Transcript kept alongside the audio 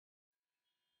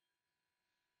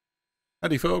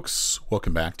Howdy folks,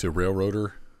 welcome back to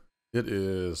Railroader.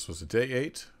 Was it day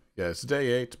 8? Yeah, it's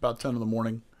day 8, about 10 in the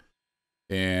morning.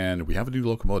 And we have a new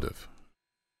locomotive.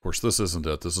 Of course, this isn't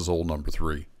it. This is old number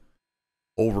 3.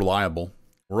 Old reliable.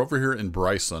 We're over here in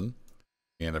Bryson,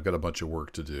 and I've got a bunch of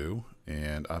work to do,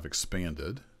 and I've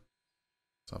expanded.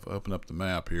 So I've opened up the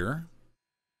map here.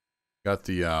 Got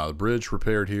the bridge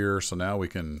repaired here, so now we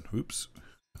can,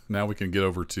 now we can get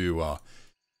over to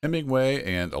Hemingway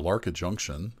and Alarka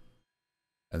Junction.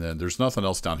 And then there's nothing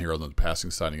else down here other than the passing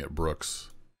siding at Brooks.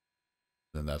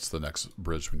 Then that's the next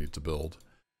bridge we need to build.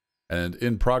 And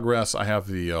in progress, I have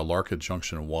the Alarka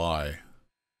Junction Y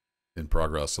in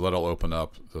progress. So that'll open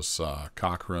up this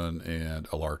Cochrane and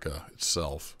Alarka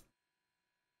itself.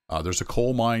 There's a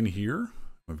coal mine here.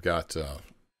 We've got a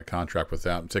contract with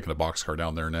that. I'm taking a boxcar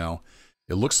down there now.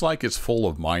 It looks like it's full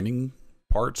of mining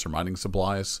parts or mining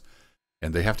supplies.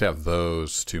 And they have to have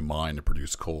those to mine to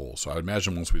produce coal. So I would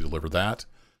imagine once we deliver that,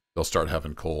 they'll start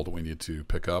having coal that we need to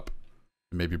pick up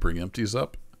and maybe bring empties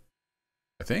up.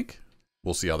 I think.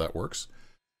 We'll see how that works.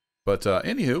 But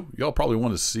anywho, y'all probably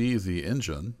want to see the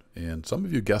engine. And some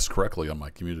of you guessed correctly on my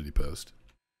community post.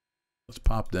 Let's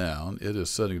pop down. It is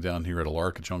sitting down here at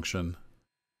Alarka Junction.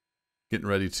 Getting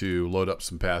ready to load up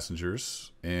some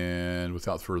passengers. And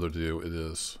without further ado, it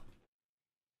is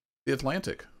the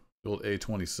Atlantic. The old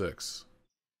A26.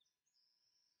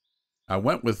 I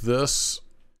went with this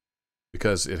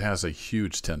because it has a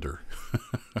huge tender.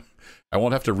 I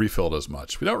won't have to refill it as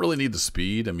much. We don't really need the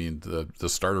speed. I mean, the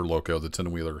starter Loco, the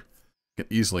 10-wheeler, can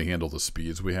easily handle the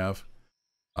speeds we have.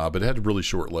 But it had really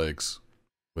short legs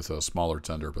with a smaller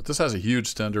tender. But this has a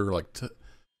huge tender, like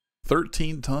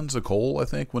 13 tons of coal, I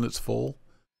think, when it's full.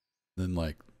 Then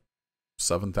like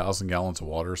 7,000 gallons of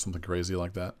water or something crazy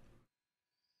like that.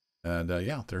 And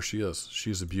yeah, there she is.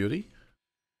 She's a beauty.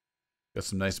 Got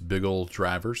some nice big old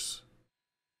drivers.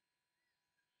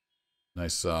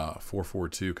 Nice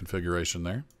 442 configuration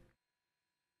there.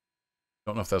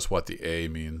 Don't know if that's what the A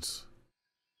means.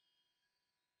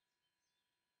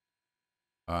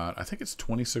 I think it's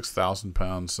 26,000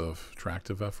 pounds of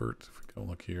tractive effort. If we go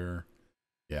look here.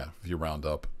 Yeah, if you round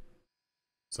up.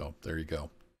 So there you go.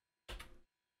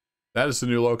 That is the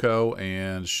new Loco,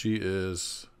 and she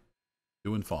is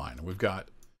doing fine. We've got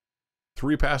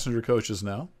 3 passenger coaches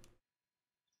now.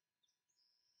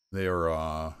 They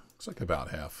are, looks like about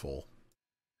half full.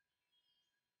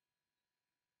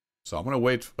 So I'm going to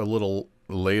wait a little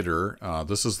later.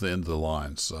 This is the end of the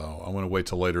line, so I'm going to wait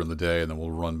till later in the day, and then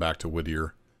we'll run back to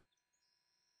Whittier.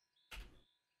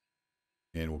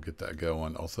 And we'll get that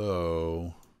going.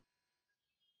 Although,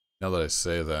 now that I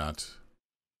say that,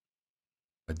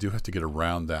 I do have to get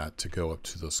around that to go up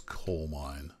to this coal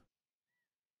mine.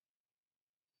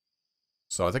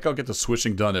 So I think I'll get the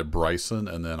switching done at Bryson,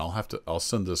 and then I'll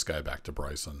send this guy back to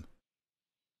Bryson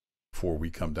before we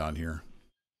come down here.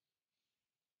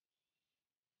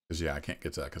 Because yeah, I can't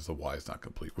get to that because the Y is not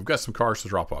complete. We've got some cars to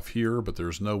drop off here, but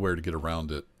there's nowhere to get around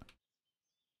it.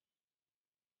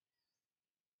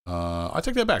 I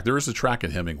take that back. There is a track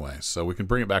at Hemingway, so we can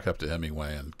bring it back up to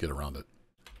Hemingway and get around it.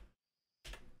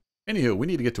 Anywho, we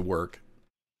need to get to work.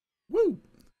 Woo!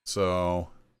 So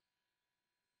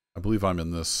I believe I'm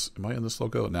in this. Am I in this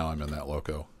Loco? Now I'm in that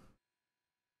Loco.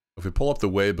 If we pull up the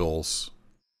waybills,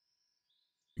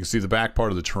 you can see the back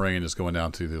part of the train is going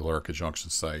down to the Alarka Junction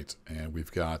site. And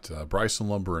we've got Bryson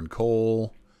Lumber and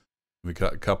Coal. We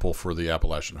got a couple for the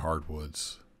Appalachian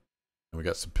Hardwoods. And we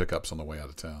got some pickups on the way out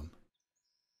of town.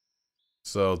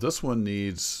 So this one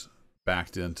needs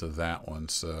backed into that one.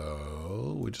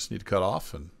 So we just need to cut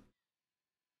off and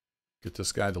get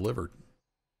this guy delivered.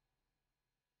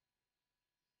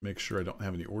 Make sure I don't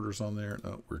have any orders on there.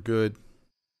 No, we're good.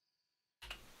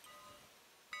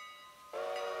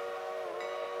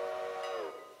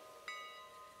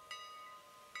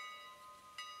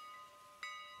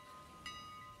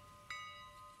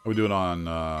 How are we doing on,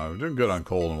 we're doing good on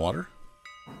coal and water.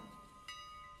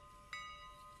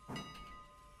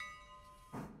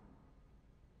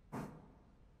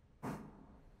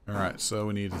 Alright, so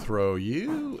we need to throw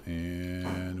you,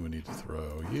 and we need to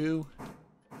throw you.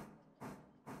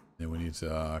 Then we need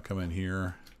to come in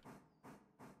here.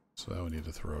 So we need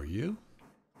to throw you.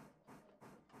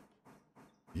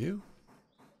 You.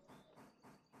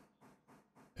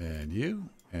 And you.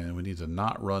 And we need to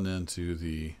not run into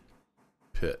the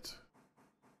pit.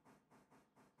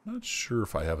 Not sure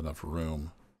if I have enough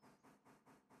room.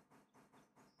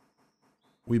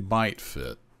 We might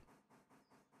fit.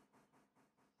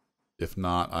 If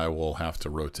not, I will have to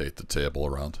rotate the table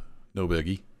around. No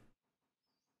biggie.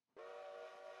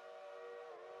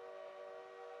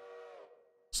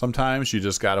 Sometimes you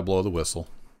just gotta blow the whistle.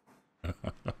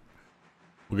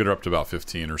 We'll get her up to about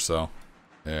 15 or so.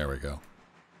 There we go.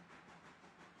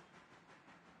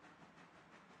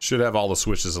 Should have all the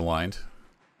switches aligned.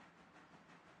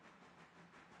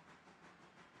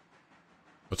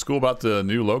 What's cool about the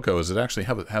new Loco is it actually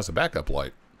has a backup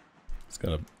light. It's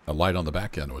got a light on the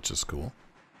back end, which is cool.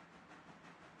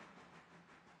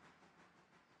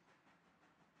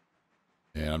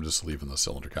 And I'm just leaving the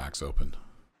cylinder cocks open.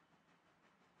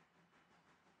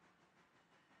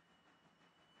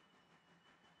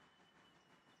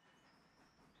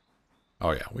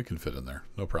 Oh yeah, we can fit in there.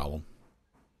 No problem.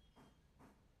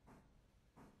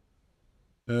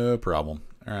 No problem.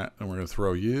 Alright, and we're going to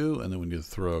throw you, and then we need to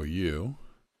throw you.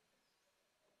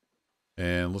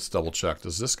 And let's double check.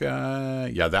 Does this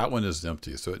guy... Yeah, that one is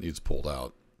empty, so it needs pulled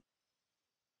out.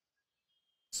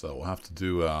 So we'll have to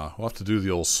do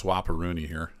the old swap-a-rooney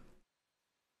here.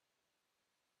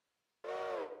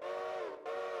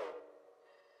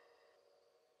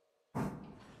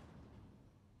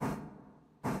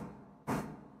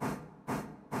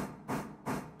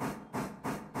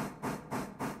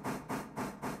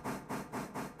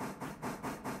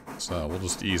 So we'll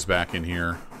just ease back in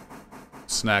here.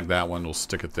 Snag that one. We'll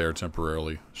stick it there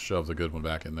temporarily. Shove the good one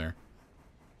back in there.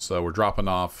 So we're dropping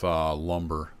off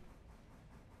lumber.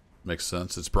 Makes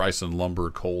sense. It's Bryson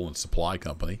Lumber, Coal, and Supply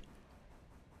Company.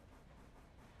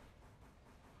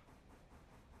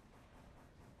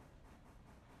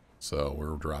 So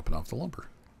we're dropping off the lumber.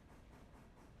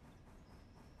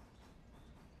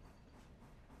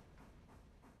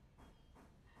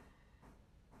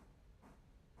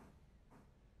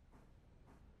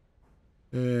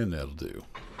 And that'll do.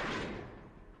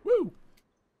 Woo!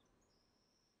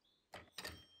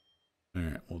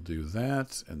 Alright, we'll do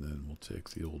that, and then we'll take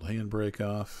the old handbrake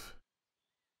off.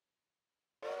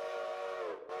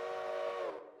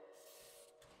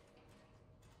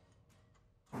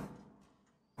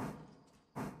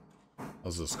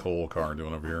 How's this coal car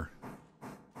doing over here?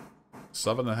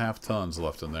 7.5 tons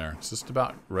left in there. It's just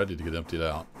about ready to get emptied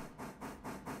out.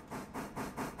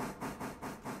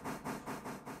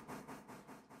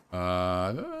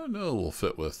 No, we'll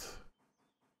fit with...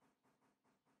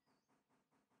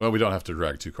 Well, we don't have to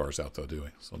drag 2 cars out, though, do we?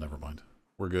 So never mind.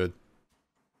 We're good.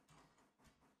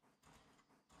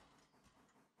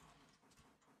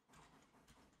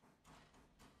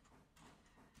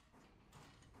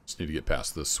 Just need to get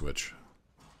past this switch.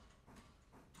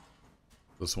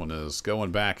 This one is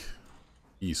going back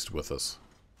east with us.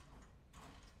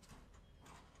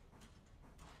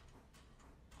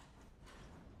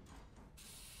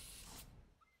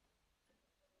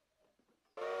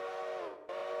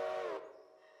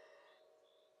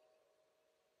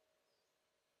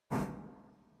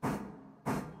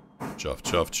 Chuff,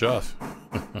 chuff, chuff.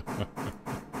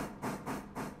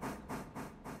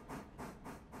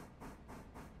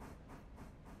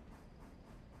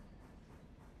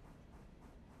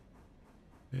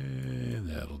 And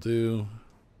that'll do.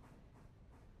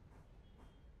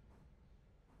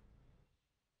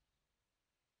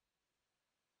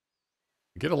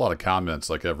 I get a lot of comments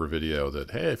like every video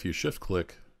that, hey, if you shift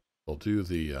click, it'll do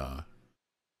the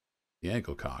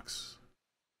angle cocks.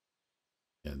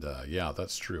 And yeah,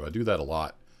 that's true. I do that a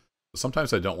lot. But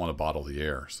sometimes I don't want to bottle the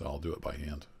air, so I'll do it by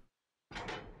hand.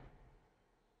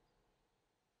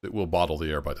 It will bottle the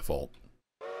air by default.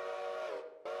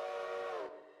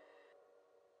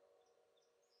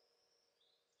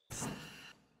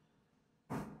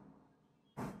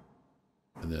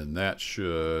 And then that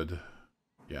should,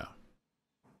 yeah.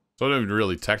 So I don't even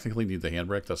really technically need the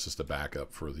handbrake. That's just a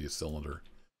backup for the cylinder.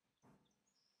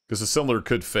 Because the cylinder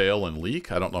could fail and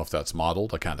leak. I don't know if that's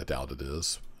modeled. I kind of doubt it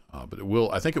is. But it will.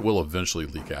 I think it will eventually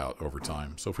leak out over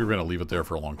time. So if we were going to leave it there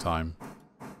for a long time,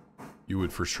 you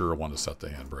would for sure want to set the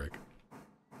handbrake.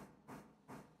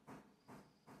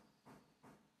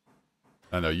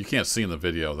 I know you can't see in the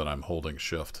video that I'm holding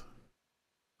shift.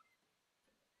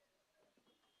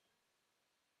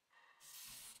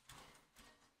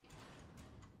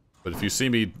 But if you see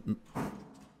me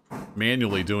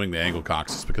manually doing the angle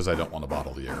cocks, it's because I don't want to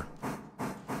bottle the air.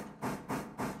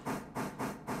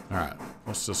 Alright,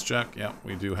 let's just check. Yep,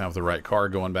 we do have the right car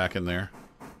going back in there.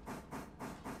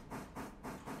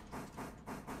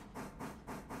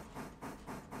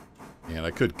 And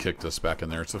I could kick this back in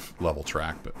there. It's a level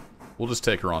track, but we'll just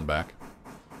take her on back.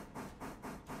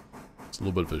 It's a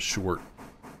little bit of a short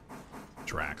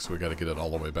track, so we got to get it all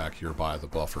the way back here by the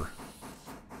buffer.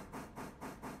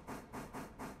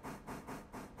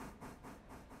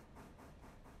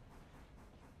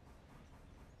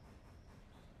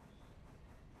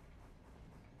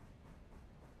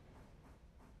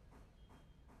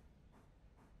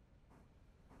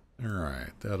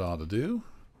 Alright, that ought to do.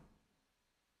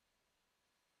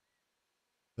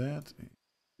 That.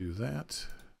 Do that.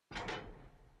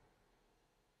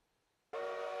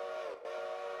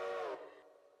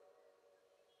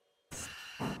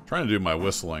 Trying to do my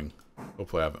whistling.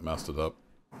 Hopefully I haven't messed it up.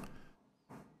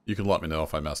 You can let me know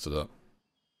if I messed it up.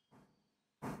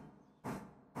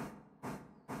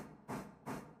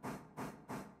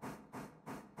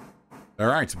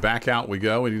 Alright, back out we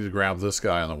go. We need to grab this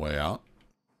guy on the way out.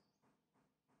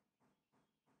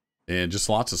 And just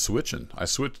lots of switching. I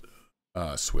switched.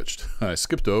 I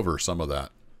skipped over some of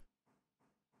that.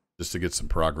 Just to get some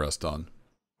progress done.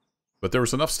 But there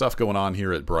was enough stuff going on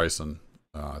here at Bryson.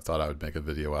 I thought I would make a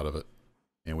video out of it.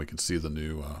 And we can see the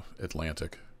new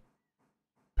Atlantic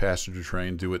passenger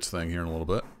train do its thing here in a little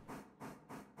bit.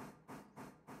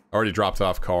 I already dropped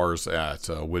off cars at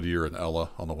Whittier and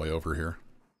Ella on the way over here.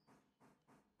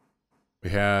 We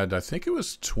had, I think it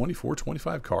was 24,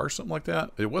 25 cars, something like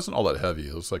that. It wasn't all that heavy.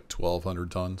 It was like 1,200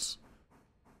 tons.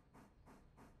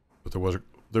 But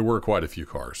there were quite a few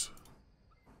cars.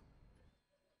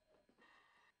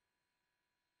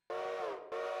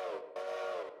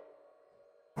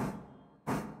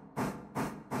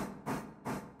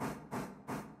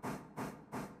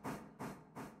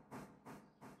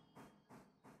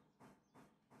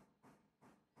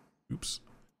 Oops.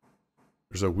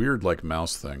 There's a weird, like,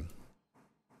 mouse thing.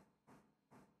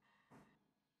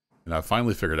 And I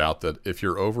finally figured out that if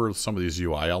you're over some of these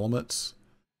UI elements,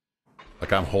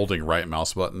 like I'm holding right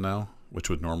mouse button now, which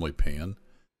would normally pan,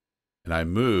 and I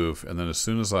move, and then as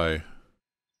soon as I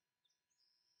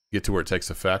get to where it takes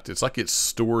effect, it's like it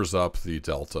stores up the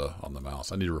delta on the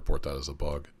mouse. I need to report that as a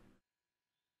bug.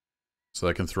 So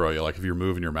that can throw you, like if you're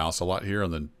moving your mouse a lot here,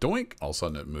 and then doink, all of a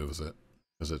sudden it moves it.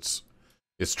 Because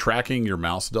it's tracking your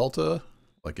mouse delta,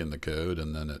 like in the code,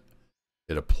 and then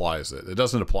it applies it. It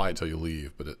doesn't apply it until you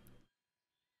leave, but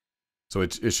so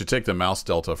it should take the mouse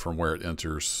delta from where it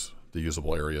enters the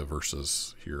usable area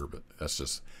versus here, but that's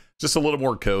just a little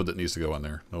more code that needs to go in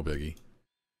there. No biggie.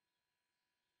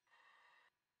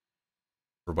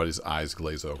 Everybody's eyes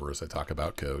glaze over as I talk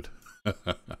about code.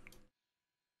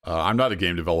 I'm not a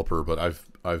game developer, but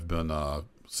I've been a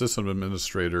system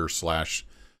administrator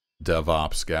 /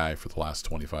 DevOps guy for the last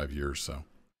 25 years, so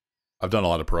I've done a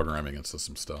lot of programming and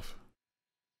system stuff.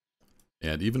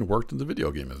 And even worked in the video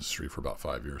game industry for about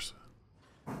 5 years.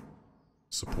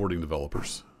 Supporting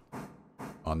developers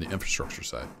on the infrastructure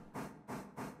side.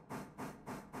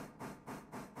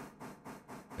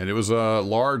 And it was a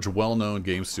large, well-known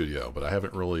game studio, but I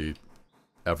haven't really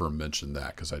ever mentioned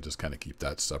that because I just kind of keep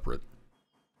that separate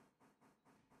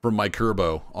from my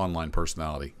Kerbo online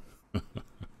personality.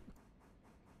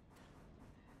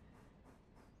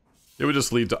 It would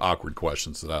just lead to awkward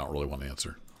questions that I don't really want to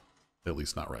answer. At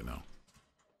least not right now.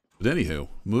 But anywho,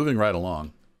 moving right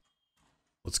along.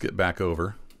 Let's get back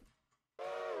over.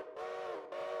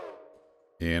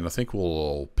 And I think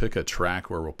we'll pick a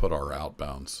track where we'll put our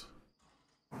outbounds.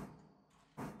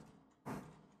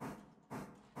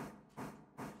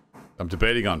 I'm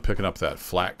debating on picking up that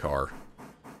flat car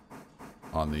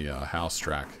on the house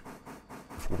track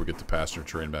before we get the passenger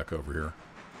train back over here.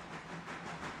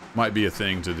 Might be a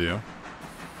thing to do.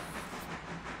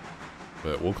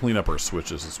 But we'll clean up our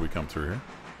switches as we come through here.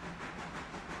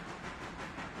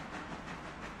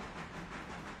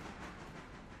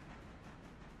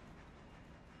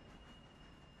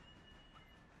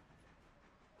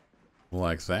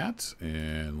 Like that,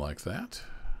 and like that.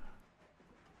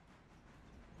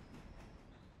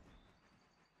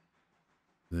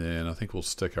 Then I think we'll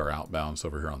stick our outbounds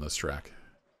over here on this track.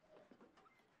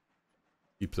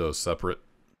 Keep those separate.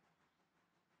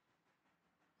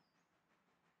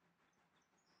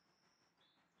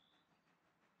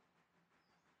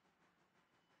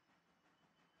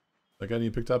 That guy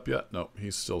need picked up yet? Nope,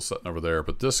 he's still sitting over there.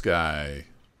 But this guy,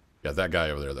 yeah, that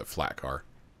guy over there, that flat car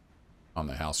on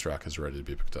the house track is ready to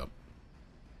be picked up.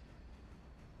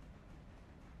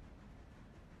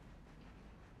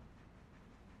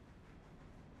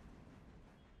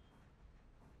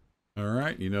 All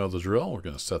right, you know the drill. We're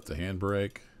going to set the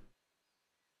handbrake.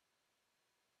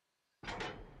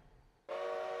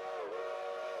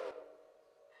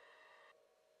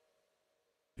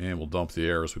 And we'll dump the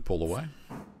air as we pull away.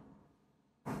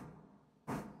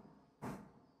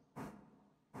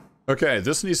 Okay,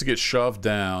 this needs to get shoved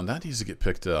down. That needs to get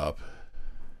picked up.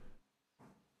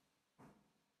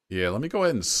 Yeah, let me go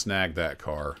ahead and snag that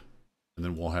car. And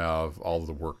then we'll have all of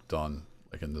the work done,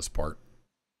 like in this part.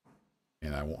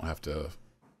 And I won't have to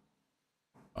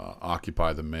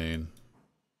occupy the main.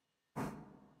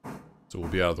 So we'll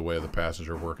be out of the way of the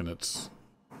passenger working its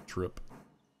trip.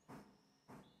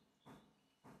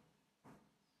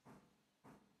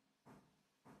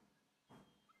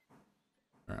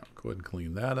 Alright, go ahead and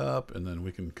clean that up, and then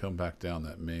we can come back down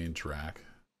that main track.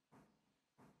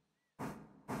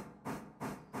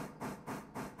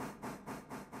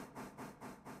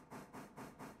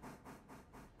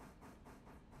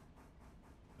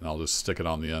 And I'll just stick it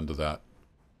on the end of that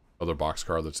other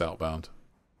boxcar that's outbound.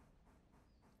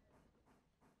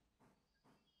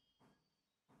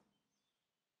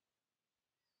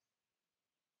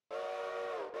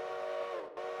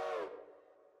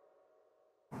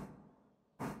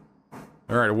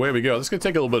 All right, away we go. This is going to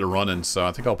take a little bit of running, so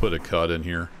I think I'll put a cut in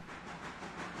here.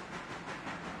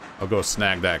 I'll go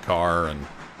snag that car and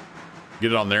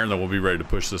get it on there, and then we'll be ready to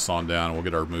push this on down, and we'll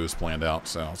get our moves planned out.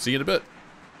 So I'll see you in a bit.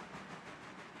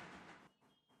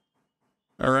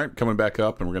 All right, coming back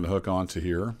up, and we're going to hook onto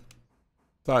here.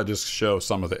 Thought I'd just show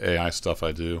some of the AI stuff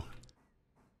I do.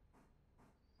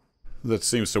 That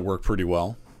seems to work pretty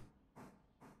well.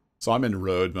 So I'm in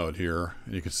road mode here,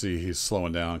 and you can see he's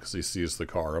slowing down because he sees the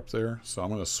car up there. So I'm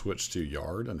going to switch to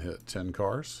yard and hit 10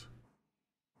 cars.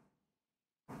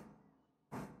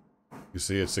 You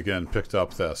see it's again picked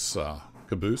up this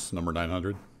caboose, number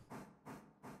 900.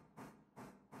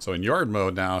 So in yard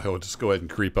mode now, he'll just go ahead and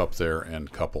creep up there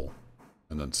and couple,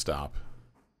 and then stop.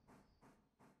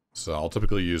 So I'll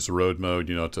typically use road mode,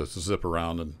 you know, to zip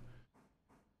around and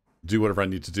do whatever I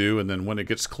need to do. And then when it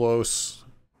gets close,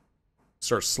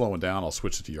 starts slowing down, I'll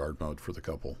switch it to yard mode for the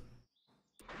couple.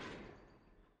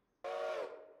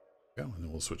 Yeah, and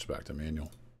then we'll switch back to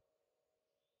manual.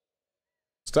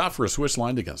 Stop for a switch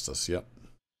lined against us. Yep.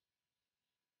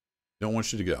 Don't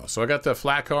want you to go. So I got that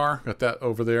flat car, got that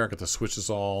over there. I got the switches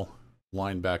all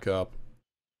lined back up.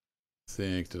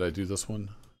 Did I do this one?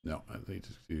 No, I need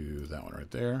to do that one right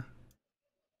there.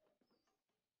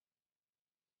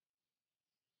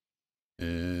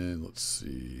 And let's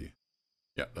see.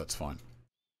 Yeah, that's fine.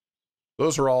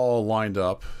 Those are all lined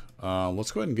up.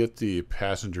 Let's go ahead and get the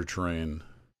passenger train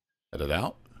headed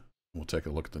out. We'll take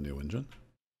a look at the new engine.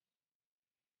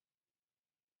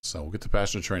 So we'll get the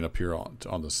passenger train up here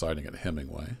on the siding at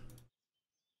Hemingway.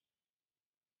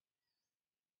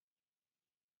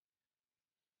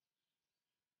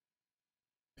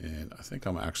 And I think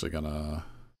I'm actually going to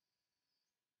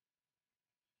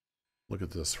look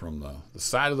at this from the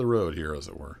side of the road here, as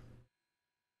it were.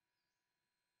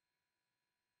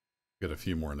 Get a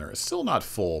few more in there. It's still not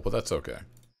full, but that's okay.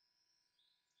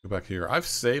 Go back here. I've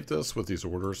saved this with these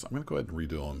orders. I'm going to go ahead and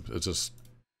redo them. It's just,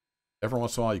 every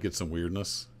once in a while you get some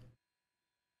weirdness.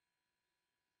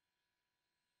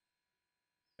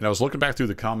 And I was looking back through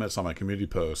the comments on my community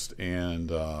post,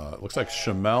 and it looks like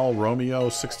Shamel Romeo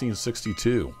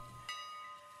 1662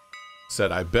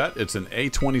 said, I bet it's an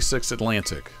A26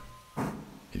 Atlantic.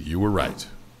 And you were right.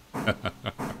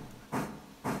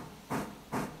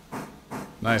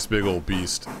 Nice big old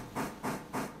beast.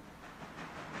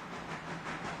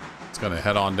 It's going to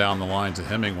head on down the line to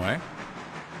Hemingway.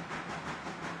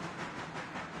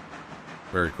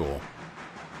 Very cool.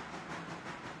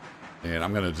 And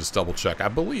I'm going to just double check. I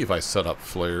believe I set up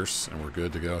flares and we're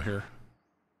good to go here.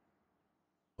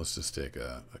 Let's just take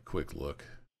a quick look.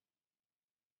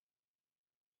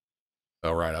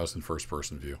 All right, I was in first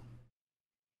person view.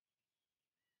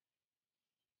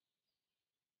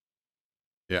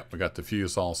 Yeah, we got the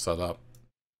fuse all set up.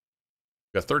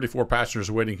 We got 34 passengers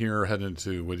waiting here, heading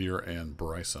to Whittier and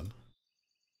Bryson.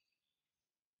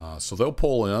 So they'll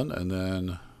pull in, and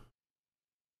then,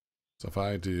 so if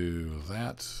I do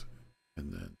that,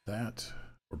 and then that,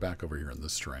 we're back over here in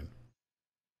this train.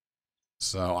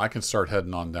 So I can start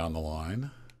heading on down the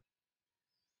line.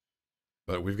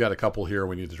 But we've got a couple here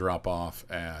we need to drop off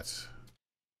at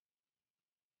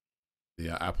the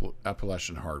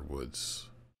Appalachian Hardwoods.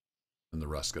 And the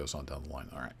rest goes on down the line.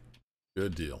 All right.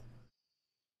 Good deal.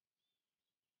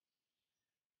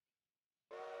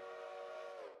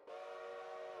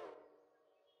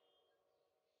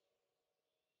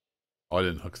 Oh, I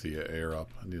didn't hook the air up.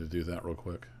 I need to do that real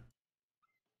quick.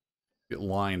 Get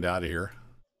lined out of here.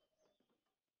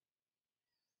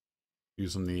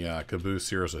 Using the caboose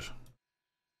here as a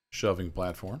shoving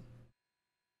platform.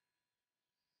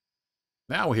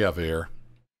 Now we have air.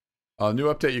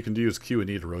 New update you can do is Q and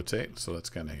E to rotate, so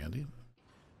that's kind of handy.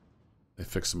 They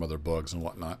fixed some other bugs and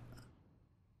whatnot.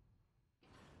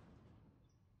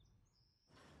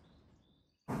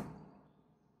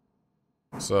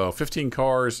 So 15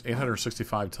 cars,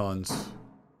 865 tons,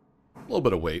 a little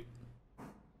bit of weight.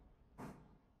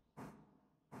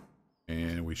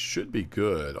 And we should be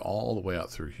good all the way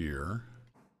out through here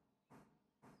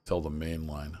till the main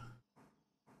line.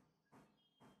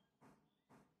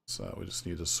 So we just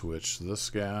need to switch this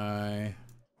guy.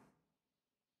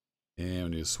 And we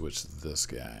need to switch this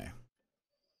guy.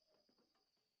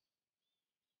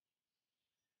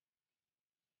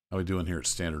 How we doing here at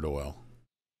Standard Oil?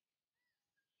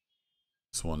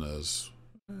 This one is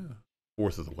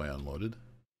fourth of the way unloaded,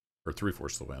 or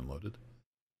 3/4 of the way unloaded.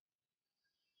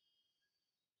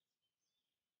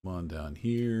 Come on down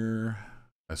here.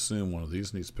 I assume one of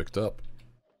these needs picked up.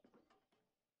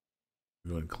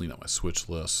 Go ahead and clean up my switch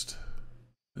list.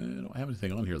 I don't have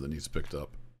anything on here that needs picked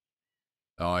up.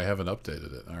 Oh, I haven't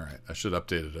updated it. All right, I should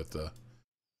update it at the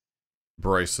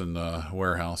Bryson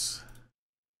warehouse.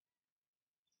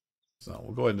 So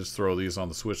we'll go ahead and just throw these on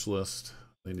the switch list.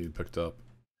 They need picked up.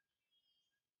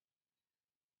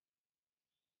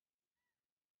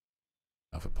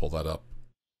 If I pull that up.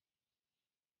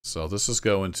 So this is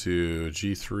going to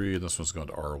G3 and this one's going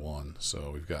to R1.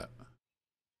 So we've got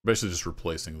basically just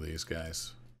replacing these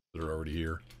guys that are already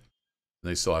here. And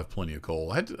they still have plenty of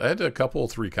coal. I had a couple,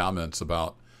 3 comments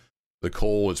about the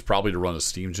coal. It's probably to run a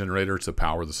steam generator to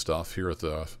power the stuff here at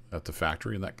the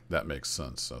factory, and that makes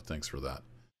sense. So thanks for that.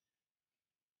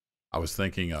 I was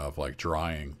thinking of like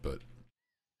drying, but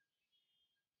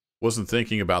wasn't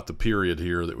thinking about the period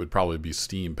here that would probably be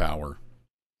steam power.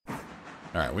 All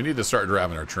right, we need to start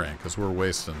driving our train because we're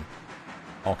wasting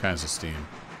all kinds of steam.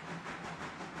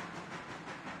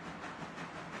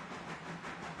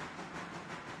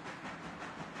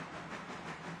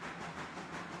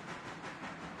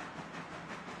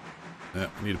 Yeah,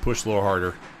 we need to push a little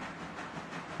harder.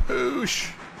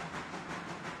 Push!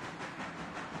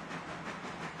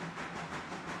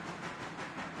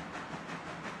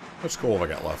 How much coal have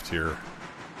I got left here?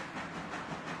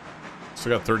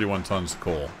 Still got 31 tons of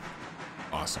coal.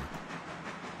 Awesome.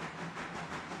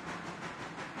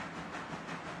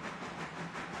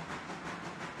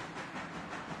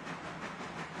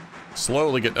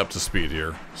 Slowly getting up to speed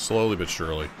here. Slowly but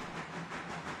surely.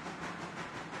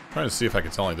 Trying to see if I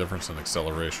can tell any difference in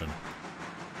acceleration.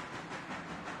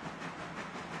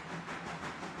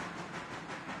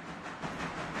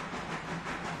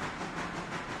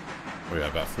 Oh yeah,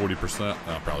 about 40%.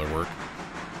 That'll probably work.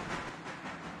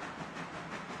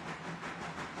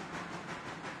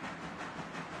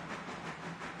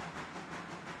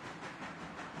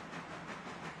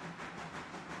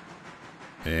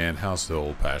 And how's the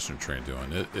old passenger train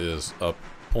doing? It is up,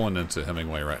 pulling into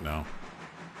Hemingway right now.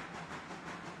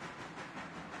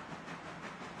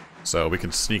 So we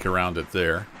can sneak around it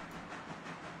there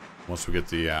once we get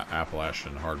the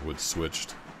Appalachian hardwood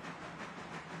switched.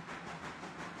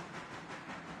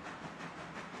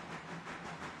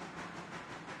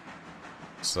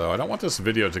 So I don't want this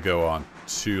video to go on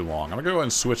too long. I'm going to go ahead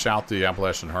and switch out the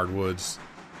Appalachian hardwoods.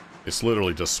 It's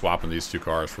literally just swapping these 2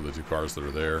 cars for the 2 cars that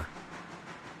are there.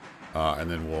 And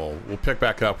then we'll pick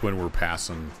back up when we're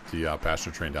passing the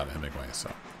passenger train down to Hemingway.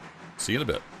 So see you in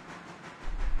a bit.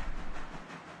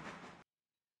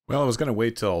 Well, I was going to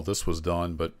wait till this was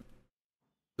done, but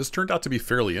this turned out to be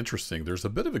fairly interesting. There's a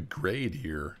bit of a grade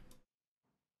here.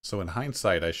 So in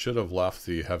hindsight, I should have left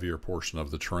the heavier portion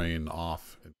of the train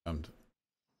off and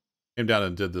came down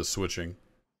and did this switching.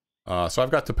 So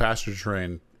I've got the passenger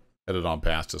train headed on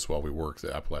past us while we work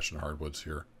the Appalachian hardwoods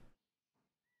here.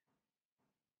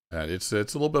 And it's a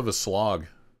little bit of a slog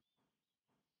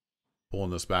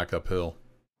pulling this back uphill.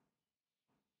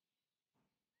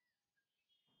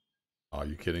 Oh, are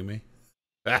you kidding me?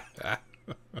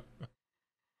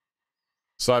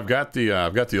 So I've got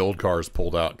the old cars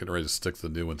pulled out, getting ready to stick the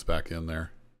new ones back in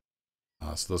there.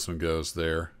 So this one goes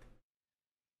there.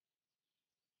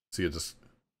 See,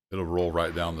 it'll roll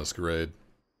right down this grade.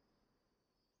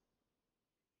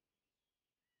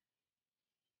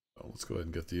 So let's go ahead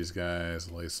and get these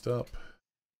guys laced up.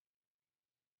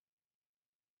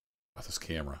 Oh, this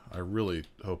camera. I really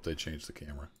hope they change the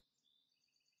camera.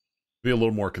 Be a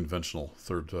little more conventional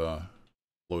third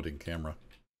loading camera.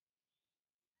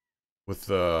 With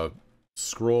the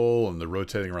scroll and the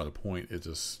rotating around the point,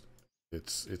 it's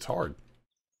hard.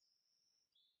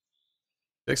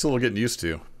 Takes a little getting used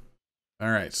to. All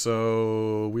right,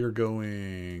 so we are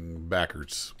going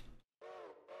backwards.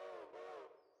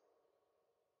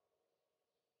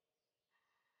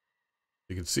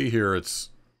 You can see here it's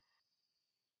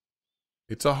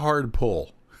a hard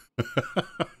pull.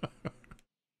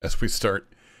 As we start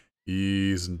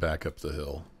easing back up the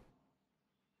hill.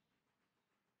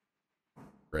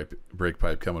 Brake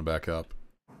pipe coming back up.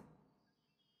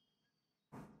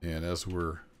 And as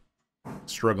we're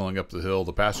struggling up the hill,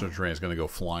 the passenger train is going to go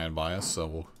flying by us,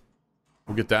 so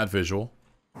we'll get that visual.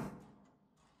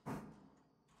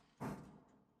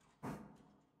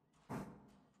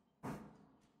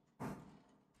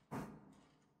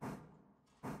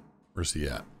 Where's he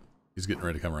at? He's getting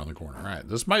ready to come around the corner. All right,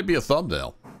 this might be a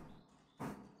thumbnail.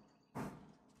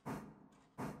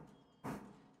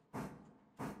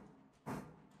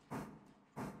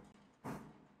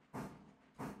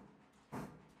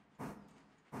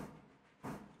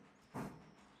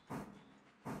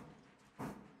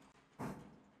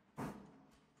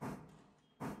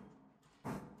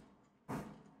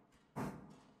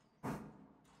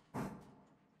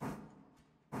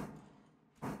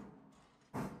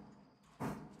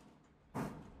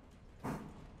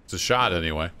 It's a shot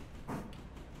anyway.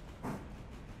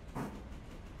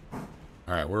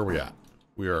 Alright, where are we at?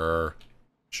 We are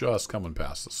just coming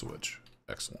past the switch.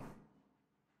 Excellent.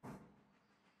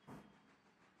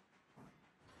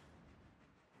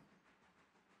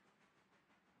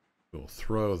 We'll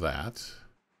throw that.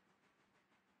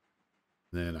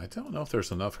 Then I don't know if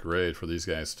there's enough grade for these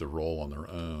guys to roll on their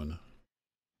own.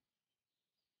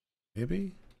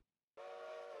 Maybe?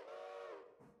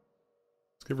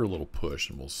 Let's give her a little push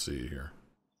and we'll see here.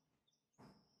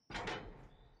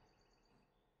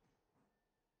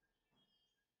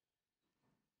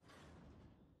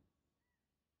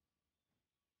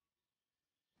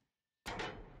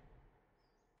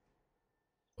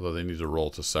 Although they need to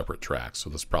roll to separate tracks, so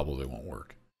this probably won't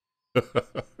work.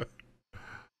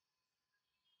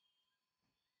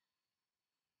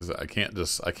 I can't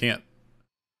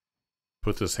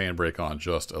put this handbrake on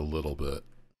just a little bit.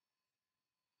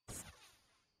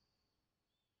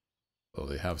 So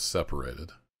they have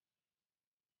separated.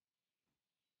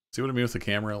 See what I mean with the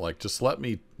camera? Like, just let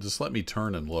me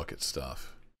turn and look at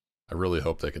stuff. I really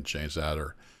hope they can change that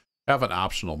or have an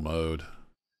optional mode.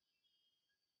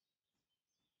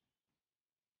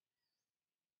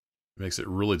 It makes it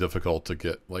really difficult to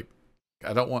get, like,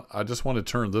 I just want to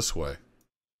turn this way. I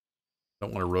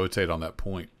don't want to rotate on that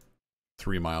point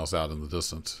 3 miles out in the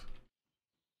distance.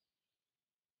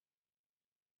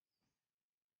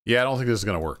 Yeah, I don't think this is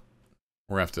going to work.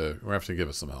 We're gonna have to give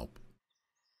it some help.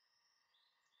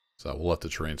 So we'll let the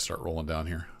train start rolling down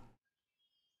here.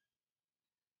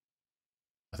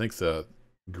 I think the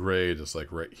grade is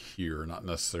like right here, not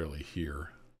necessarily here.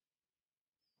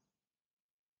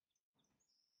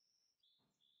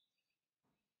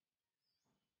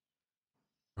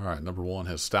 All right, number 1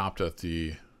 has stopped at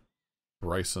the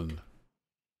Bryson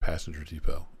passenger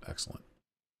depot. Excellent.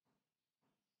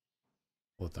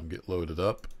 Let them get loaded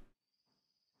up.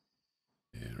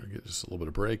 And we get just a little bit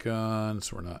of brake on,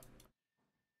 so we're not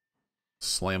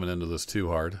slamming into this too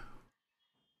hard.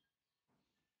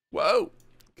 Whoa!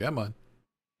 Come on.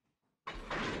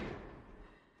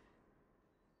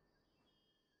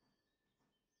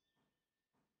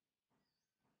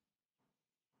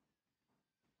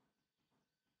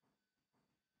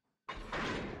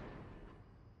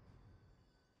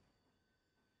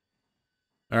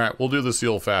 All right, we'll do this the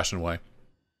old-fashioned way.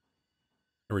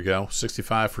 Here we go,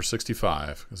 65 for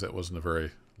 65, because that wasn't a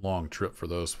very long trip for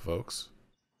those folks.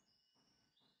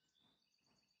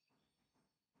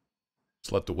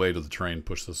 Just let the weight of the train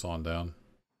push this on down.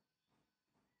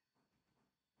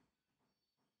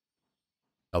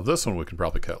 Now this one we can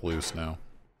probably cut loose now.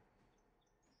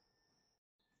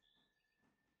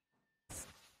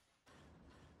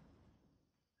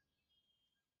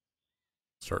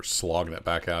 Start slogging it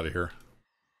back out of here.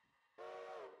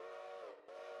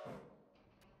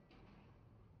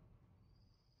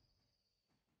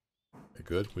 Okay,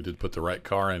 good. We did put the right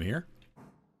car in here.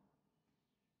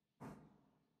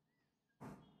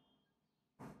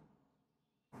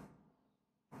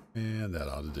 And that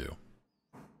ought to do.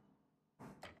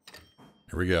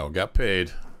 Here we go. Got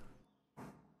paid.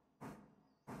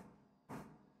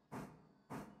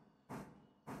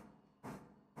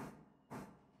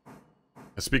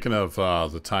 Speaking of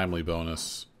the timely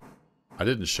bonus, I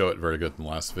didn't show it very good in the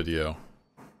last video.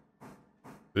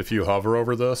 But if you hover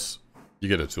over this, you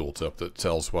get a tooltip that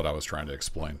tells what I was trying to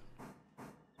explain.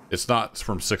 It's not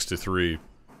from 6 a.m.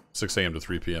 to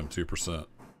 3 p.m., 2%.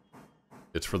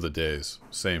 It's for the days.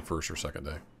 Same first or second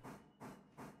day.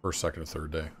 First, second, or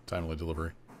third day. Timely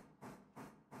delivery.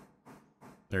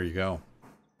 There you go.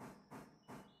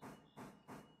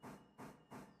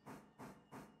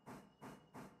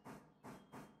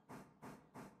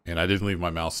 And I didn't leave my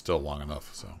mouse still long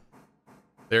enough, so.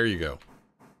 There you go.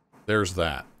 There's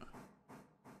that.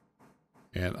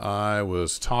 And I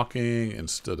was talking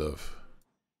instead of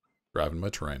driving my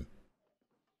train.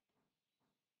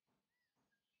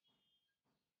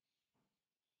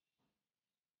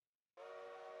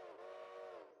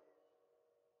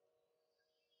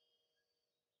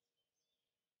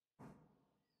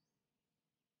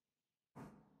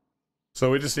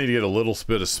 So we just need to get a little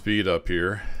bit of speed up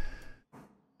here.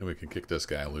 And we can kick this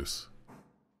guy loose.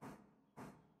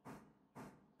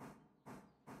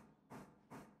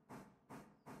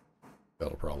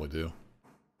 That'll probably do.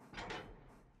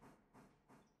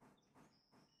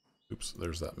 Oops,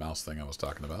 there's that mouse thing I was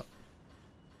talking about.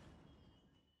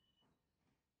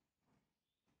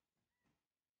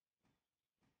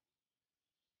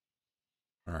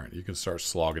 Alright, you can start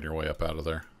slogging your way up out of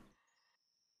there.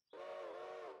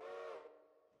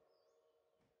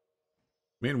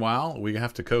 Meanwhile, we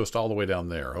have to coast all the way down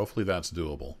there. Hopefully that's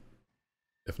doable.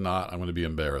 If not, I'm going to be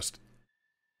embarrassed.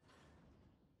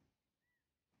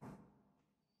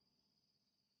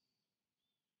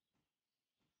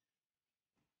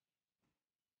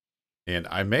 And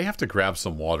I may have to grab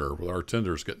some water. Our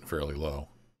tender's getting fairly low.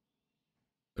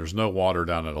 There's no water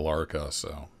down at Alarka,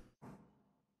 so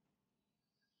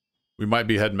we might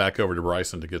be heading back over to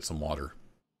Bryson to get some water.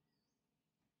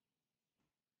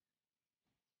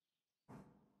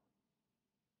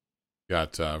 We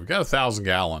got 1,000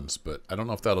 gallons, but I don't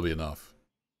know if that'll be enough.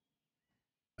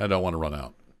 I don't want to run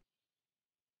out.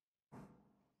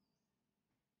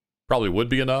 Probably would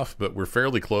be enough, but we're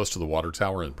fairly close to the water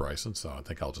tower in Bryson, so I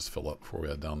think I'll just fill up before we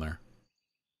head down there.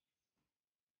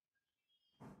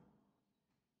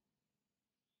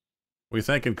 What are you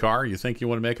thinking, Car? You think you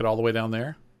want to make it all the way down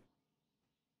there?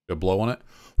 Go blow on it?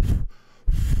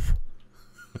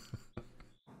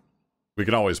 We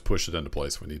can always push it into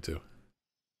place if we need to.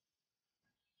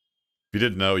 If you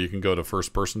didn't know, you can go to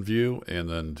first person view and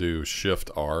then do Shift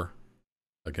R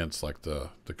against like the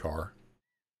car.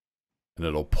 And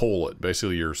it'll pull it.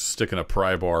 Basically, you're sticking a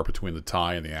pry bar between the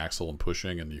tie and the axle and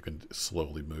pushing, and you can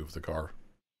slowly move the car.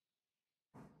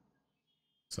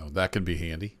 So that can be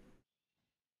handy.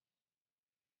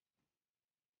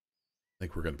 I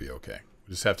think we're going to be okay.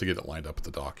 We just have to get it lined up at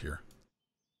the dock here.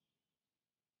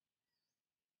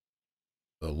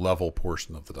 The level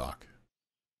portion of the dock.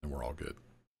 And we're all good.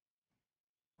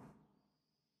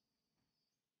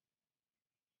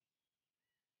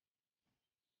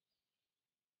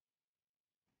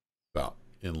 About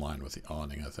in line with the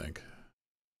awning, I think.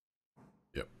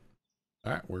 Yep.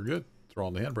 All right, we're good. Throw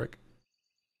on the handbrake.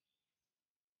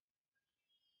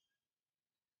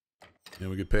 And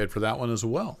we get paid for that one as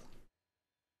well.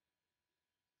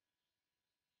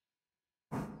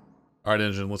 All right,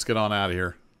 engine, let's get on out of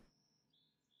here.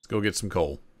 Let's go get some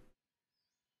coal.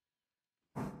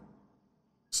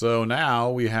 So now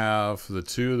we have the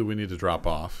two that we need to drop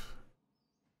off.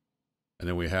 And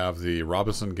then we have the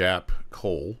Robinson Gap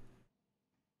coal,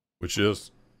 which is,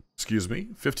 excuse me,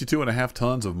 52.5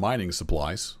 tons of mining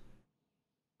supplies.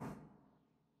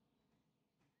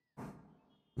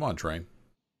 Come on, train.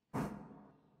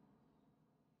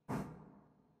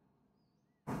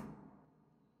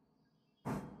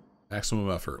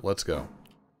 Maximum effort. Let's go.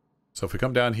 So if we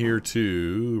come down here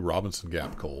to Robinson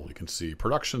Gap coal, you can see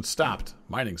production stopped.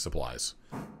 Mining supplies.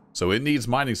 So it needs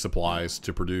mining supplies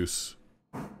to produce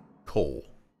coal.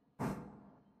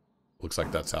 Looks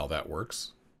like that's how that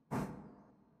works.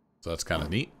 So that's kind of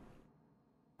neat.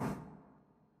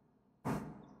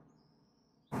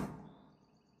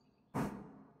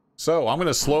 So I'm going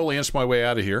to slowly inch my way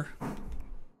out of here.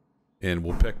 And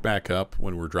we'll pick back up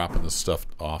when we're dropping this stuff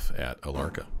off at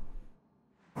Alarka.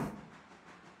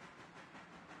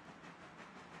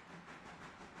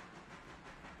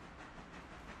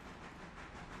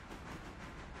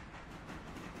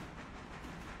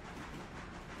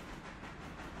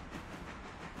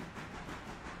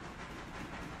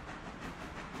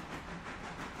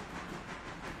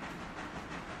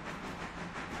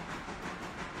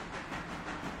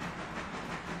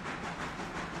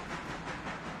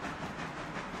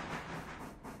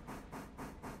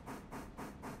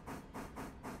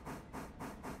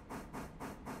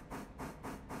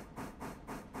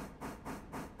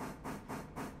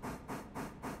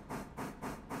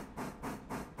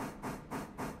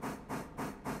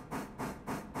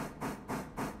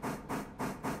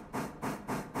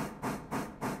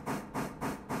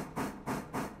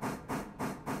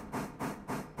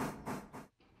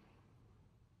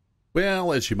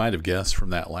 Well, as you might have guessed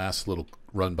from that last little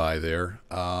run by there,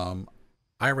 I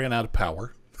ran out of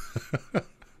power.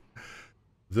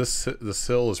 This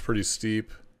hill is pretty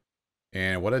steep,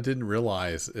 and what I didn't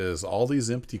realize is all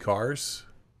these empty cars,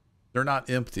 they're not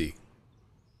empty.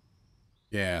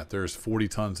 Yeah, there's 40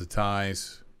 tons of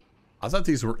ties. I thought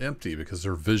these were empty because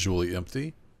they're visually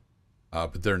empty,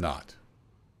 but they're not.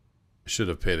 I should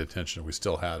have paid attention. We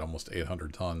still had almost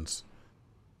 800 tons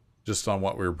just on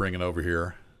what we were bringing over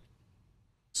here.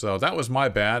 So that was my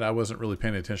bad. I wasn't really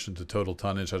paying attention to total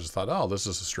tonnage. I just thought, oh, this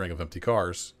is a string of empty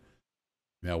cars.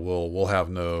 Yeah, we'll have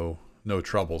no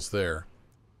troubles there.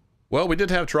 Well, we did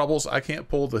have troubles. I can't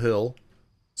pull the hill,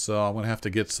 so I'm going to have to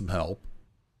get some help.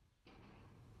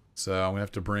 So I'm going to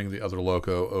have to bring the other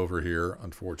Loco over here,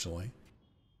 unfortunately,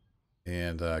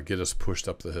 and get us pushed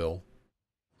up the hill.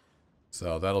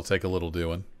 So that'll take a little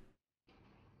doing.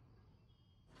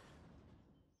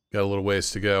 Got a little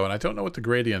ways to go, and I don't know what the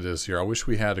gradient is here. I wish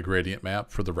we had a gradient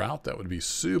map for the route. That would be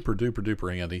super duper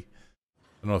duper handy.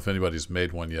 I don't know if anybody's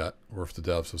made one yet, or if the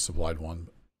devs have supplied one.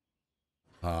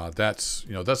 That's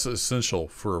essential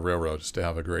for a railroad, is to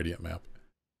have a gradient map.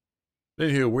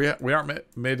 Anywho, we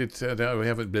aren't made it. We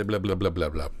haven't blah blah blah blah blah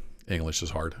blah. English is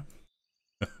hard.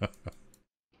 You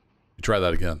try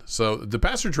that again. So the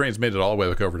passenger train's made it all the way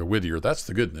back over to Whittier. That's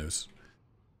the good news.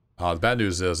 The bad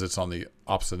news is it's on the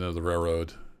opposite end of the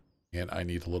railroad, and I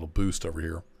need a little boost over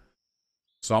here.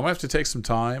 So I'm going to have to take some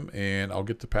time, and I'll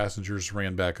get the passengers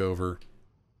ran back over,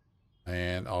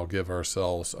 and I'll give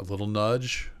ourselves a little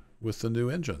nudge with the new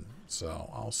engine. So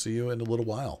I'll see you in a little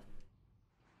while.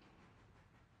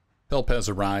 Help has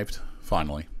arrived,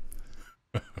 finally.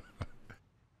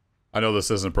 I know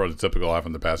this isn't prototypical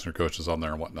having the passenger coaches on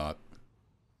there and whatnot.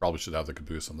 Probably should have the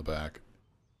caboose on the back.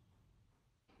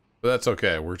 But that's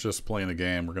okay. We're just playing a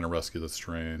game. We're going to rescue this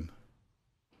train.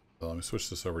 So let me switch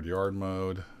this over to yard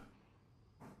mode.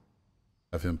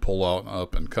 Have him pull out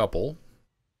up and couple.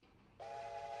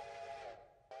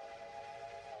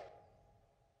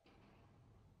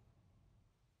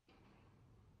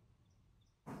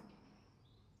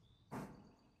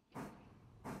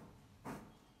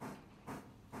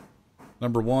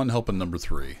 Number 1 helping number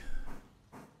 3.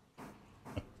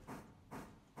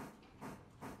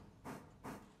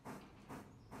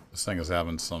 This thing is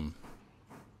having some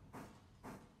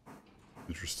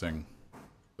interesting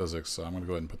physics, so I'm going to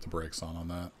go ahead and put the brakes on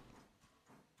that.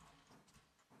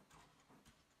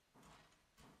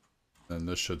 Then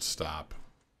this should stop.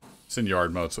 It's in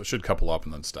yard mode, so it should couple up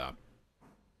and then stop.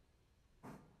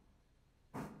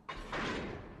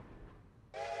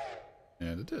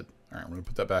 And it did. Alright, we're going to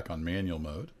put that back on manual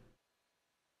mode.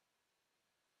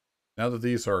 Now that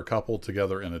these are coupled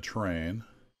together in a train,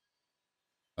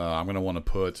 I'm going to want to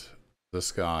put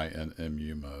this guy in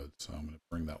MU mode. So I'm going to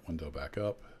bring that window back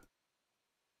up.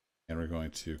 And we're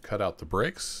going to cut out the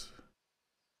brakes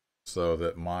so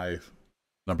that my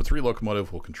number 3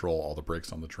 locomotive will control all the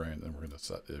brakes on the train. Then we're going to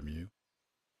set MU.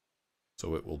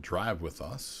 So it will drive with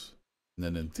us. And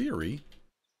then in theory,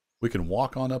 we can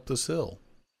walk on up this hill.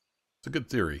 It's a good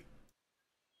theory.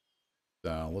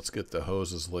 Now let's get the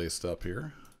hoses laced up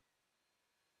here.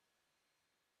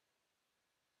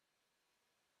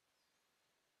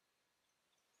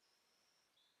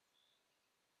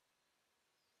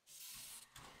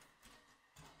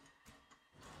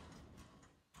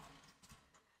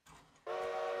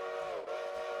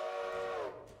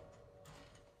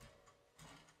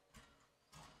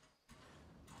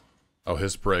 Oh,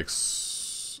 his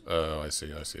brakes. Oh, I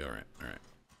see. I see. All right. All right.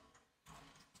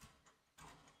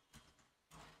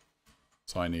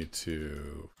 So I need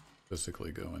to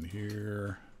physically go in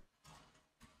here.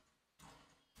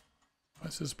 Why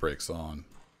is his brakes on?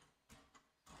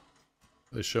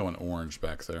 They show an orange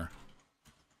back there.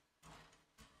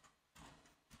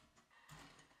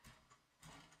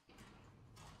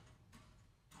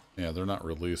 Yeah, they're not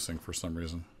releasing for some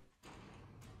reason.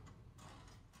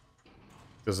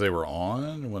 Because they were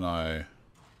on when I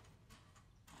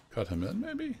cut him in,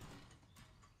 maybe?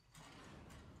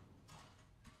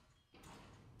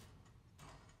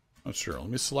 Not sure. Let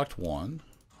me select one.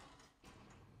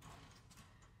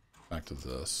 Back to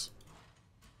this.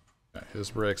 Okay,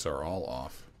 his brakes are all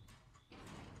off.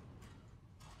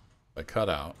 I cut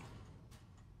out.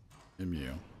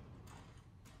 MU.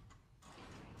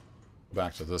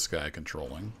 Back to this guy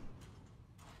controlling.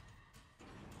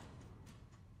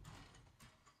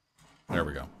 There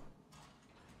we go.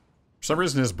 For some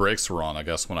reason his brakes were on, I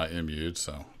guess, when I MU'd,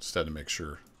 so just had to make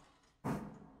sure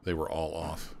they were all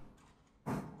off.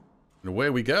 And away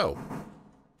we go.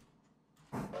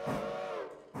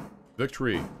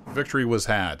 Victory. Victory was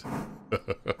had.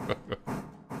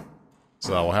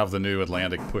 So we'll have the new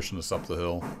Atlantic pushing us up the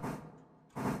hill.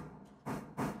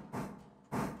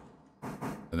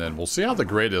 And then we'll see how the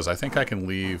grade is. I think I can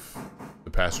leave the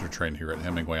passenger train here at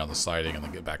Hemingway on the siding and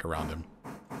then get back around him.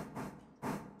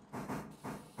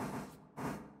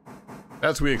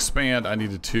 As we expand, I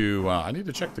need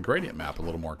to check the gradient map a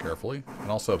little more carefully, and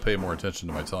also pay more attention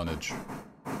to my tonnage,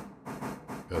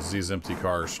 because these empty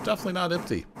cars are definitely not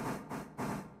empty.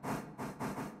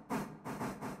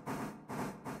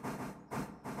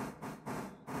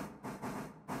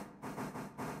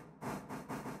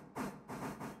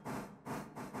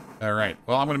 All right.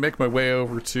 Well, I'm going to make my way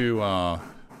over to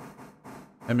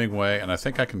Hemingway, and I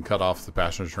think I can cut off the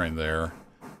passenger train there.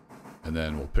 And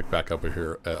then we'll pick back up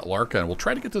here at Alarka, and we'll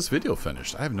try to get this video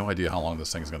finished. I have no idea how long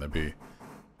this thing's going to be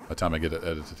by the time I get it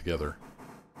edited together.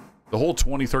 The whole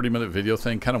 20-30 minute video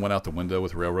thing kind of went out the window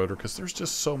with Railroader because there's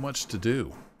just so much to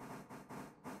do.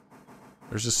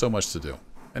 There's just so much to do.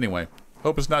 Anyway,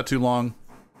 hope it's not too long.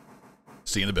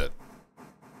 See you in a bit.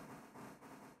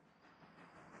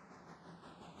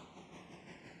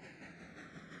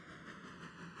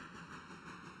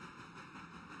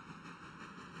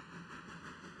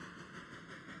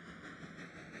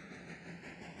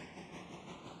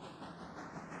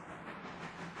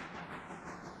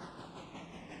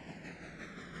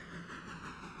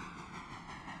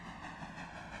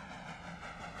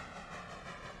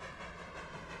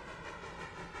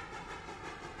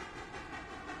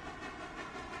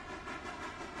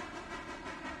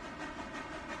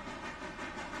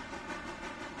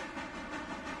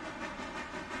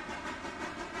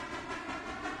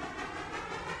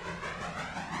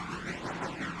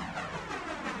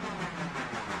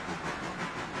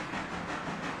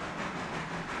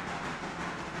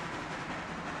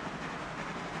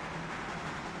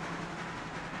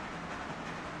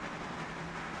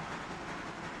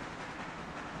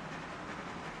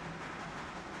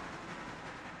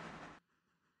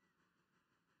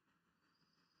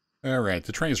 Alright,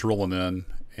 the train's rolling in,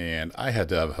 and I had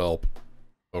to have help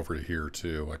over here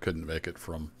too. I couldn't make it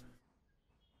from,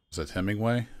 was that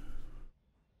Hemingway?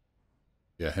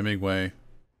 Yeah, Hemingway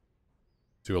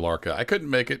to Alarka. I couldn't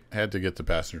make it, had to get the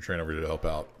passenger train over to help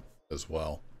out as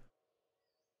well.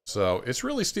 So it's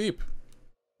really steep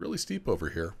over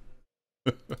here.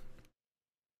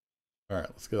 Alright,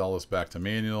 let's get all this back to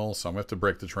manual. So I'm going to have to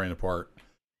break the train apart.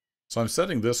 So I'm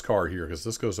setting this car here because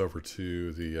this goes over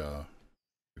to the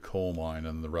coal mine,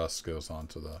 and the rest goes on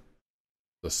to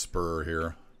the spur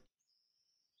here.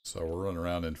 So we're running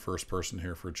around in first person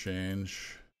here for a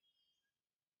change.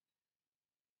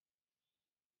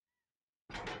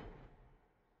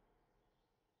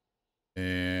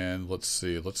 And let's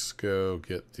see, let's go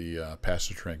get the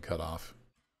passenger train cut off.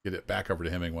 Get it back over to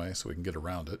Hemingway so we can get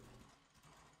around it.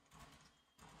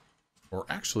 Or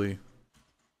actually,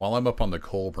 while I'm up on the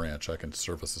coal branch, I can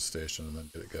service the station and then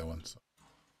get it going. So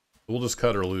we'll just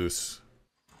cut her loose.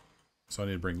 So I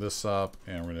need to bring this up,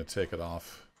 and we're going to take it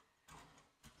off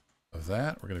of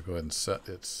that. We're going to go ahead and set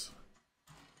its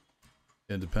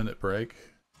independent brake.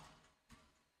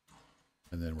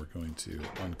 And then we're going to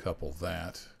uncouple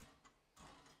that.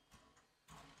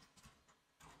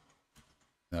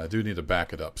 Now I do need to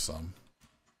back it up some.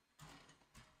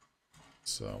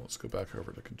 So let's go back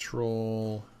over to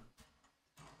control.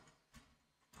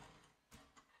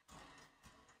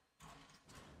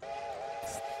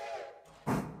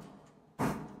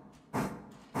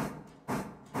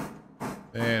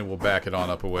 And we'll back it on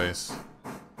up a ways.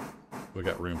 We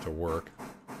got room to work.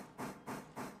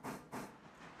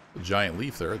 A giant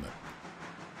leaf there, isn't it?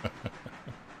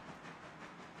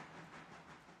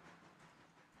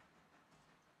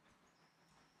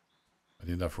 I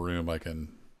need enough room I can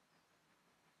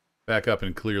back up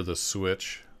and clear the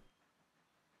switch.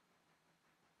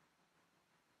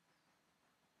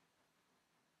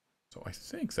 So I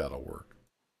think that'll work.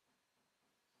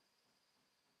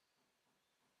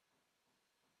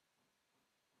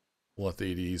 We'll let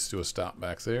the ADs do a stop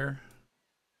back there.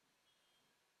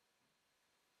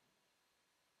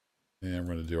 And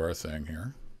we're going to do our thing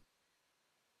here.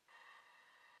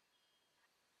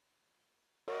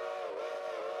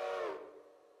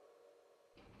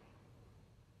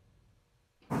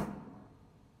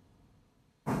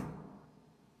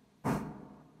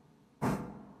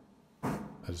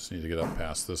 I just need to get up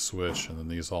past this switch, and then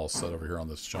these all set over here on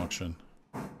this junction.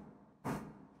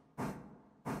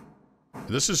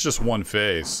 This is just one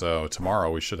phase, so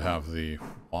tomorrow we should have the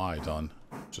Y done,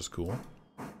 which is cool.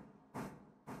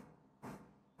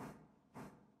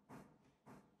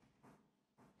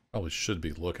 Probably should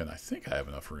be looking. I think I have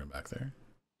enough room back there.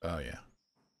 Oh, yeah.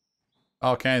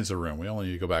 All kinds of room. We only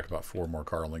need to go back about 4 more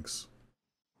car links.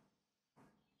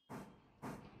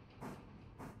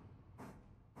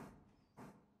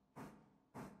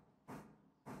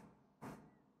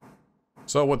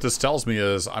 So what this tells me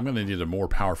is I'm going to need a more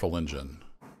powerful engine.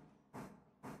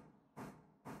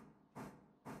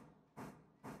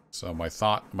 So my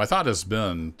thought has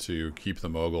been to keep the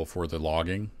mogul for the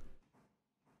logging.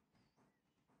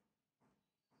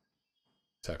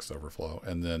 Text overflow.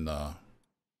 And then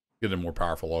get a more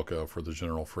powerful loco for the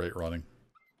general freight running.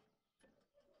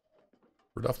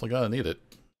 We're definitely going to need it.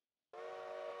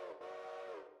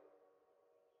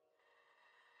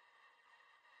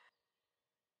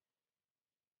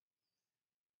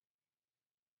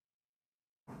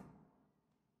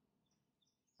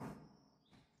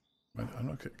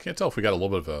 Can't tell if we got a little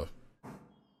bit of a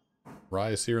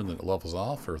rise here and then it levels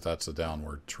off, or if that's a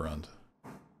downward trend.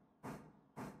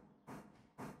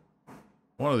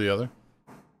 One or the other.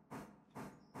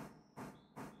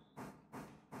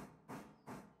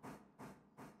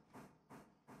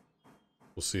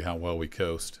 We'll see how well we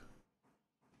coast.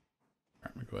 All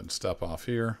right, let me go ahead and step off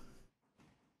here.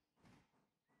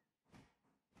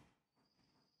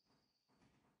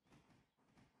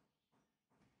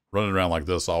 Running around like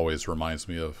this always reminds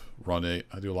me of Run 8.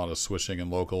 I do a lot of switching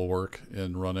and local work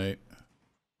in Run 8.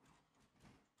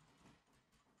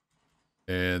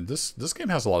 And this game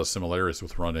has a lot of similarities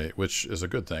with Run 8, which is a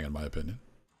good thing in my opinion.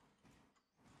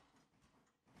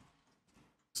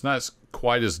 It's not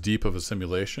quite as deep of a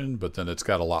simulation, but then it's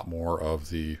got a lot more of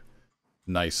the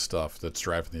nice stuff that's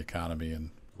driving the economy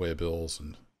and way bills,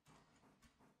 and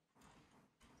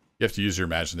you have to use your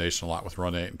imagination a lot with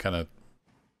Run 8 and kind of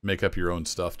make up your own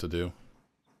stuff to do.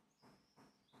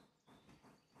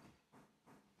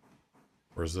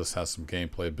 Whereas this has some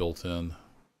gameplay built in,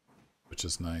 which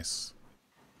is nice.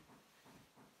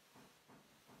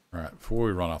 Alright, before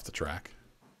we run off the track,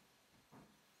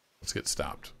 let's get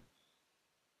stopped.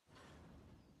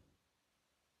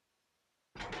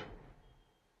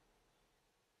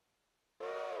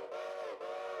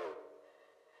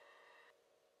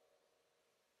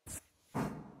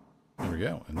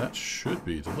 go. And that should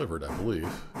be delivered, I believe.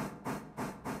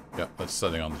 Yep, that's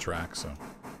setting on the track, so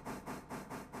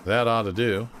that ought to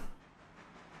do.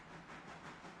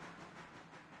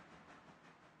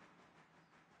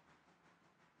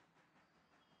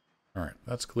 Alright,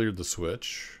 that's cleared the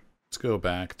switch. Let's go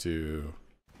back to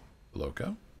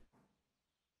Loco.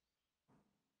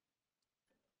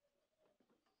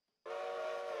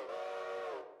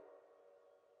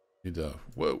 Need to...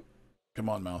 Whoa! Come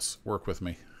on, mouse. Work with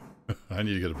me. I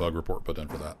need to get a bug report put in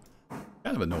for that.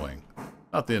 Kind of annoying.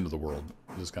 Not the end of the world.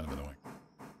 Just kind of annoying.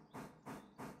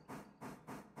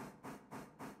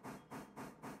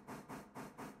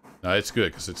 No, it's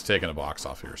good because it's taking a box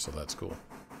off here, so that's cool.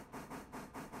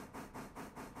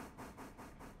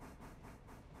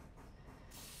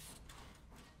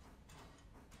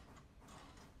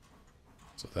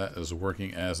 So that is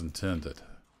working as intended.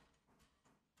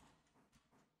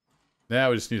 Now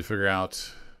we just need to figure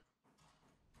out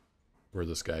where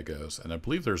this guy goes. And I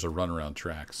believe there's a runaround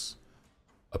tracks.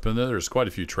 Up in there, there's quite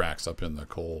a few tracks up in the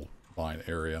coal mine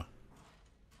area.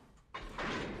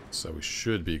 So we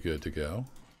should be good to go.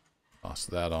 Toss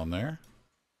that on there.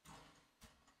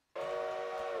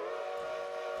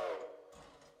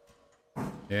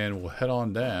 And we'll head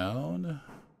on down.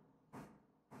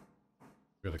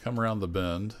 We're going to come around the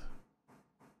bend.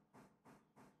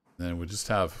 And then we just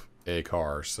have a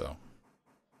car, so.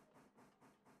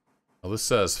 Well, this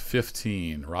says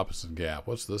 15, Robinson Gap.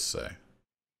 What's this say?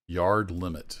 Yard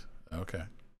limit. Okay.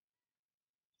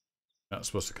 Not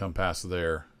supposed to come past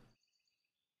there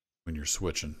when you're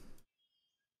switching.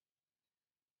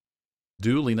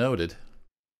 Duly noted.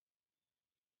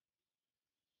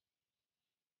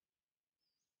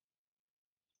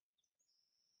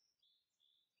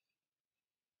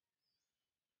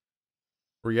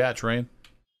 Where you at, train?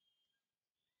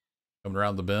 Coming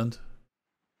around the bend?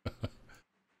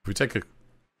 If we take a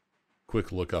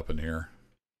quick look up in here.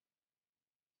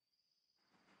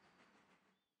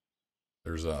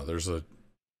 There's a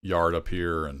yard up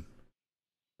here, and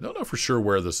I don't know for sure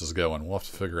where this is going. We'll have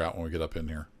to figure out when we get up in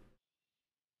here.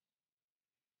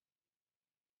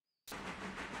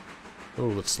 Oh,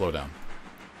 let's slow down.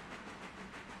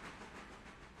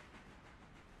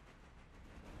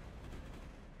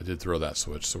 I did throw that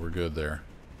switch, so we're good there.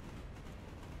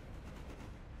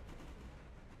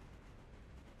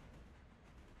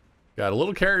 Got a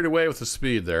little carried away with the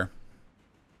speed there.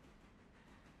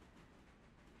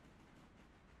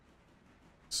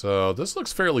 So this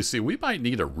looks fairly see. We might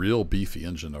need a real beefy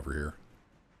engine over here.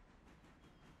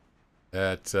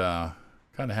 That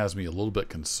kind of has me a little bit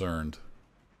concerned.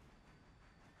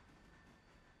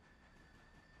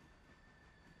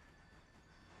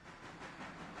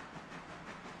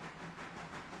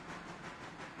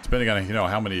 Depending on, you know,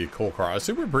 how many coal cars. I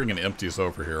assume we're bringing empties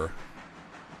over here.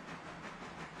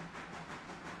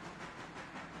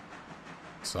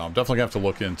 So I'm definitely going to have to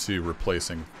look into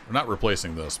replacing, or not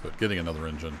replacing this, but getting another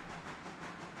engine.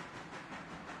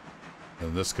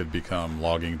 And this could become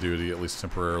logging duty, at least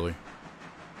temporarily.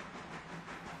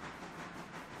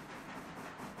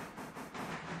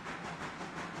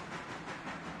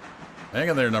 Hang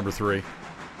in there, number 3.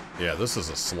 Yeah, this is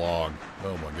a slog.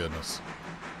 Oh my goodness.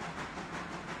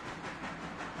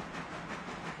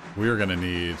 We are going to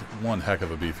need one heck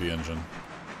of a beefy engine.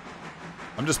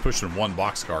 I'm just pushing one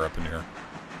boxcar up in here.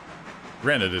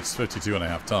 Granted, it's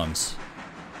 52.5 tons.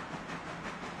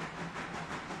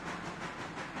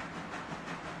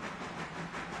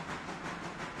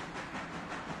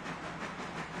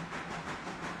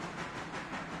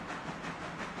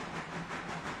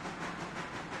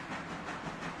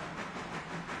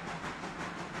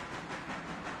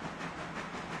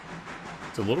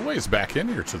 It's a little ways back in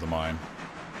here to the mine.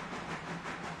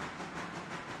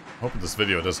 Hoping this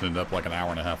video doesn't end up like an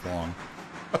hour and a half long.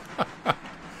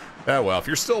 Yeah, well, if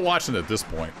you're still watching at this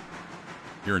point,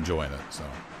 you're enjoying it, so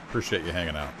appreciate you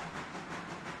hanging out.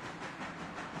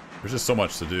 There's just so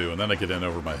much to do, and then I get in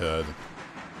over my head.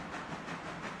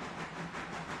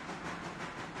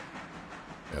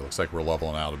 Yeah, it looks like we're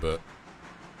leveling out a bit.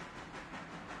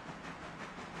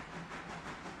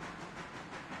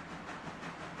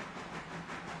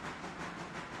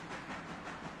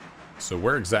 So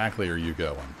where exactly are you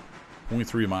going?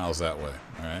 0.3 miles that way,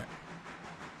 all right?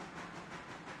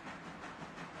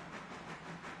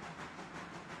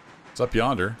 It's up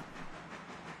yonder.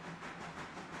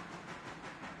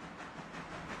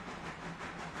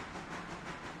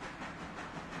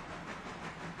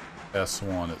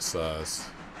 S1, it says.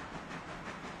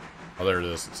 Oh, there it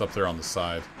is. It's up there on the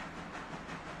side.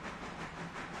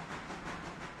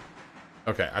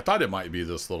 Okay, I thought it might be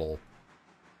this little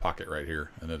pocket right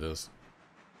here, and it is.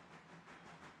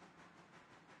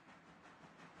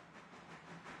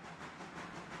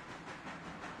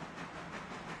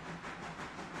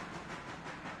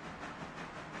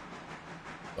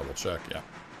 Double check, yeah.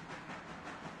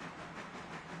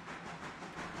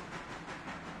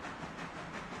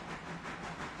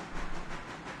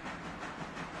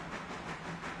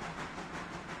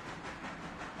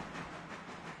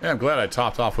 Yeah, I'm glad I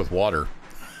topped off with water.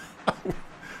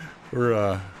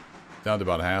 We're down to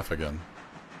about half again.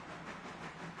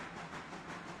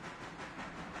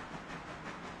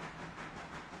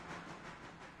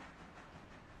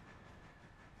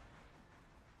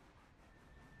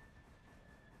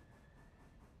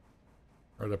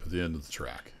 Right up at the end of the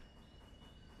track.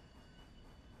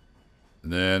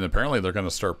 And then apparently they're going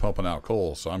to start pumping out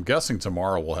coal. So I'm guessing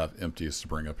tomorrow we'll have empties to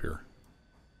bring up here.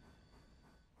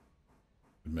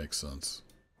 It makes sense.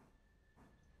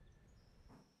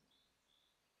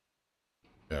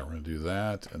 Yeah, we're going to do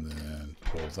that and then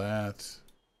pull that.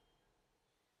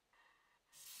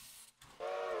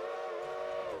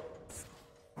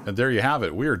 And there you have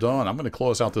it. We are done. I'm going to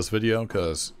close out this video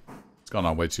because it's gone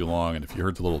on way too long. And if you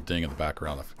heard the little ding in the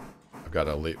background, I've got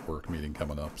a late work meeting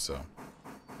coming up. So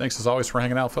thanks as always for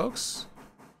hanging out, folks.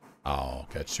 I'll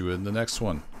catch you in the next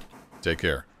one. Take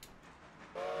care.